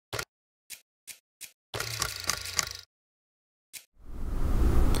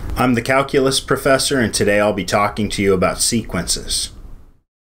I'm the calculus professor, and today I'll be talking to you about sequences.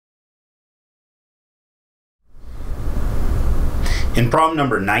 In problem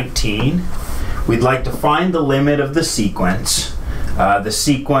number 19, we'd like to find the limit of the sequence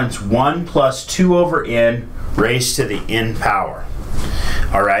 1 plus 2 over n raised to the n power.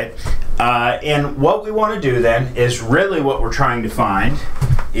 All right, and what we want to do then is really what we're trying to find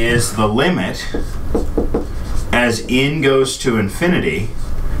is the limit as n goes to infinity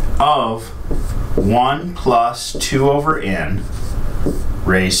of 1 plus 2 over n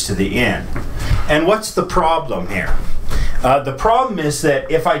raised to the n. And what's the problem here? The problem is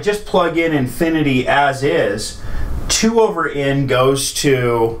that if I just plug in infinity as is, 2 over n goes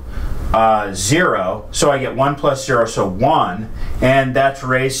to 0, so I get 1 plus 0, so 1, and that's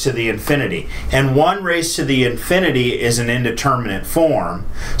raised to the infinity. And 1 raised to the infinity is an indeterminate form,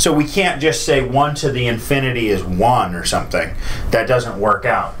 so we can't just say 1 to the infinity is 1 or something. That doesn't work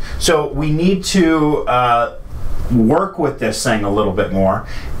out. So we need to work with this thing a little bit more.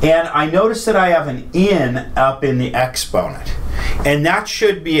 And I notice that I have an n up in the exponent. And that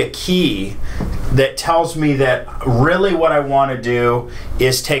should be a key that tells me that really what I want to do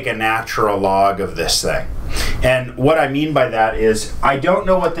is take a natural log of this thing. And what I mean by that is I don't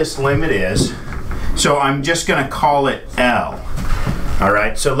know what this limit is, so I'm just going to call it L. All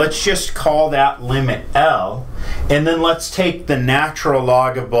right, so let's just call that limit L, and then let's take the natural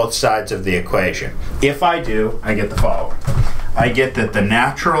log of both sides of the equation. If I do, I get the following. I get that the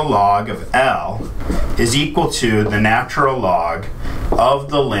natural log of L is equal to the natural log of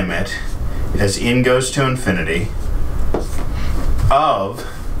the limit as n goes to infinity of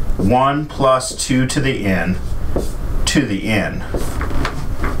 1 plus 2 to the n to the n.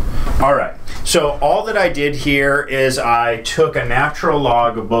 All right, so all that I did here is I took a natural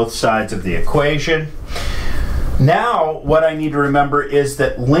log of both sides of the equation. Now what I need to remember is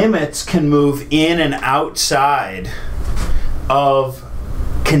that limits can move in and outside of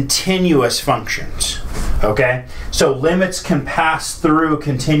continuous functions. Okay, so limits can pass through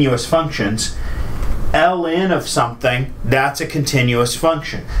continuous functions. Ln of something, that's a continuous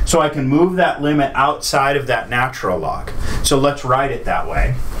function. So I can move that limit outside of that natural log. So let's write it that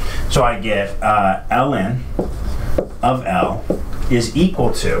way. So I get Ln of L is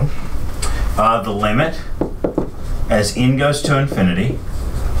equal to the limit as n goes to infinity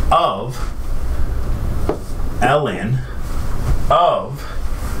of Ln of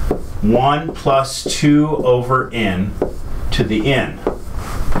 1 plus 2 over n to the n.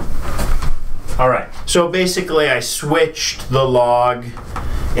 All right, so basically I switched the log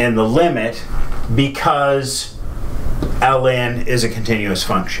and the limit because Ln is a continuous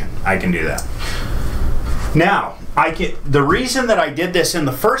function. I can do that. Now, the reason that I did this in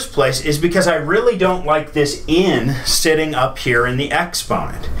the first place is because I really don't like this n sitting up here in the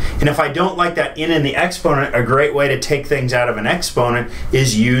exponent. And if I don't like that n in the exponent, a great way to take things out of an exponent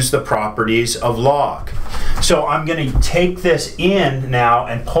is use the properties of log. So I'm going to take this n now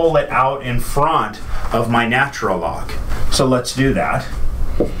and pull it out in front of my natural log. So let's do that.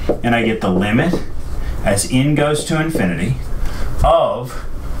 And I get the limit as n goes to infinity of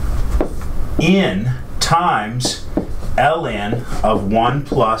n times Ln of 1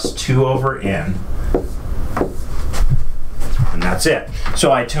 plus 2 over n, and that's it.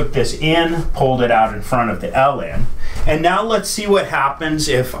 So I took this n, pulled it out in front of the Ln, and now let's see what happens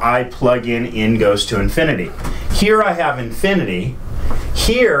if I plug in n goes to infinity. Here I have infinity.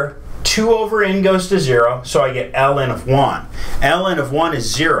 Here 2 over n goes to 0, so I get Ln of 1. Ln of 1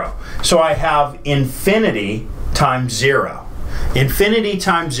 is 0, so I have infinity times 0. Infinity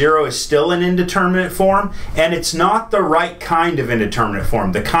times 0 is still an indeterminate form, and it's not the right kind of indeterminate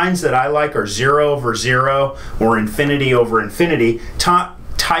form. The kinds that I like are 0 over 0 or infinity over infinity,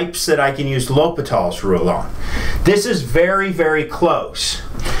 types that I can use L'Hopital's rule on. This is very, very close.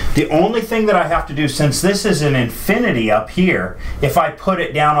 The only thing that I have to do, since this is an infinity up here, if I put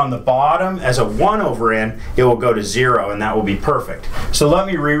it down on the bottom as a 1 over n, it will go to 0, and that will be perfect. So let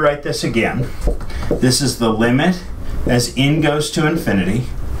me rewrite this again. This is the limit as n goes to infinity.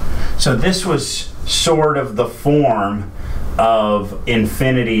 So this was sort of the form of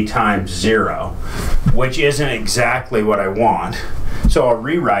infinity times 0, which isn't exactly what I want. So I'll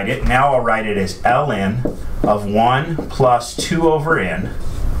rewrite it. Now I'll write it as Ln of 1 plus 2 over n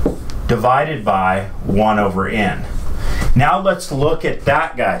divided by 1 over n. Now let's look at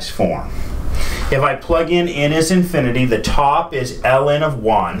that guy's form. If I plug in n as infinity, the top is Ln of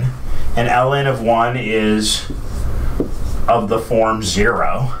 1, and Ln of 1 is of the form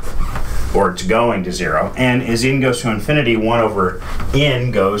 0. or it's going to 0, and as n goes to infinity, 1 over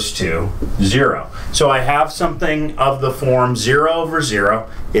n goes to 0. So I have something of the form 0 over 0.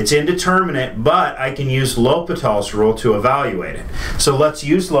 It's indeterminate, but I can use L'Hopital's rule to evaluate it. So let's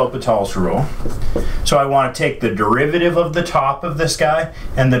use L'Hopital's rule. So I want to take the derivative of the top of this guy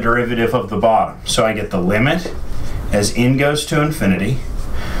and the derivative of the bottom. So I get the limit as n goes to infinity.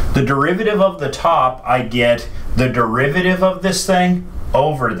 The derivative of the top, I get the derivative of this thing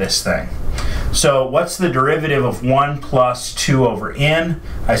over this thing. So what's the derivative of 1 plus 2 over n?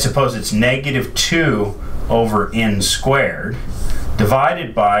 I suppose it's negative 2 over n squared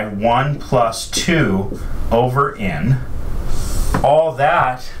divided by 1 plus 2 over n. All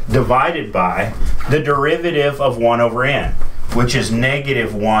that divided by the derivative of 1 over n, which is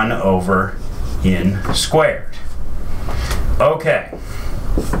negative 1 over n squared. Okay.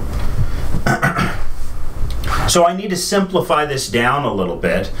 So I need to simplify this down a little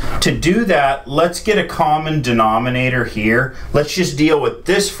bit. To do that, let's get a common denominator here. Let's just deal with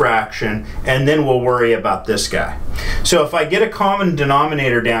this fraction, and then we'll worry about this guy. So if I get a common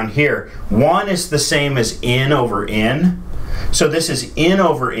denominator down here, 1 is the same as n over n. So this is n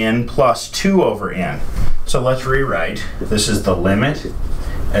over n plus 2 over n. So let's rewrite. This is the limit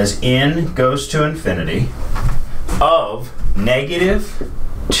as n goes to infinity of negative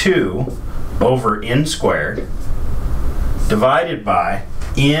 2 over n squared divided by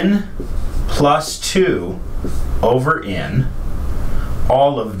n plus 2 over n,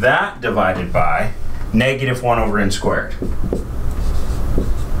 all of that divided by negative 1 over n squared.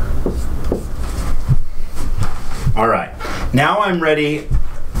 All right, now I'm ready.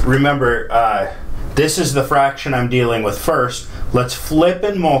 Remember, this is the fraction I'm dealing with first. Let's flip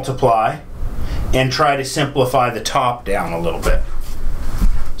and multiply and try to simplify the top down a little bit.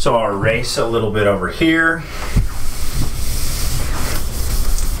 So I'll erase a little bit over here.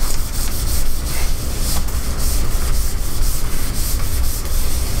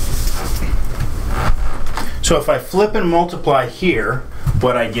 So if I flip and multiply here,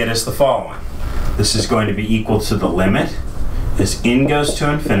 what I get is the following. This is going to be equal to the limit as n goes to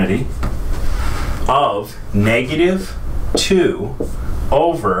infinity of negative 2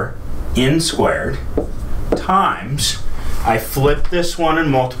 over n squared times, I flip this one and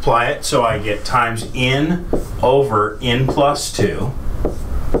multiply it, so I get times n over n plus 2.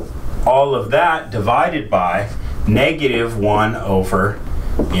 All of that divided by negative 1 over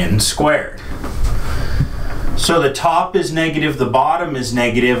n squared. So the top is negative, the bottom is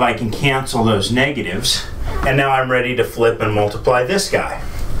negative. I can cancel those negatives. And now I'm ready to flip and multiply this guy.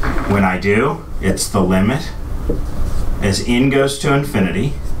 When I do, it's the limit as n goes to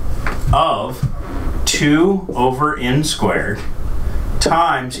infinity of 2 over n squared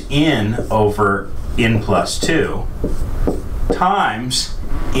times n over n plus 2 times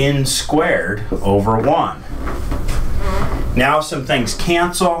n squared over 1. Now some things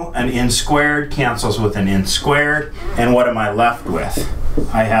cancel. An n squared cancels with an n squared. And what am I left with?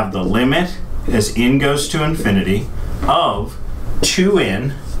 I have the limit as n goes to infinity of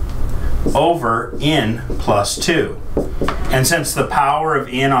 2n over n plus 2. And since the power of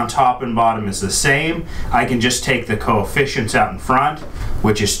n on top and bottom is the same, I can just take the coefficients out in front,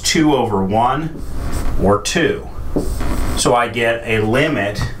 which is 2 over 1, or 2. So I get a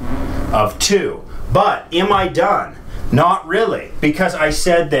limit of 2. But am I done? Not really, because I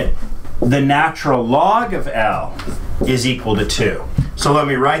said that the natural log of L is equal to 2. So let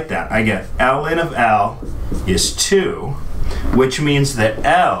me write that. I get ln of L is 2, which means that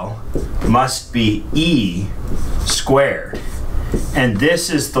L must be E squared. And this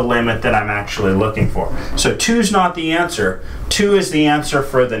is the limit that I'm actually looking for. So 2 is not the answer. 2 is the answer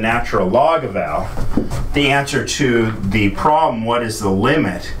for the natural log of L. The answer to the problem, what is the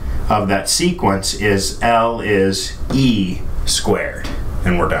limit of that sequence, is L is E squared.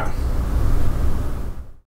 And we're done.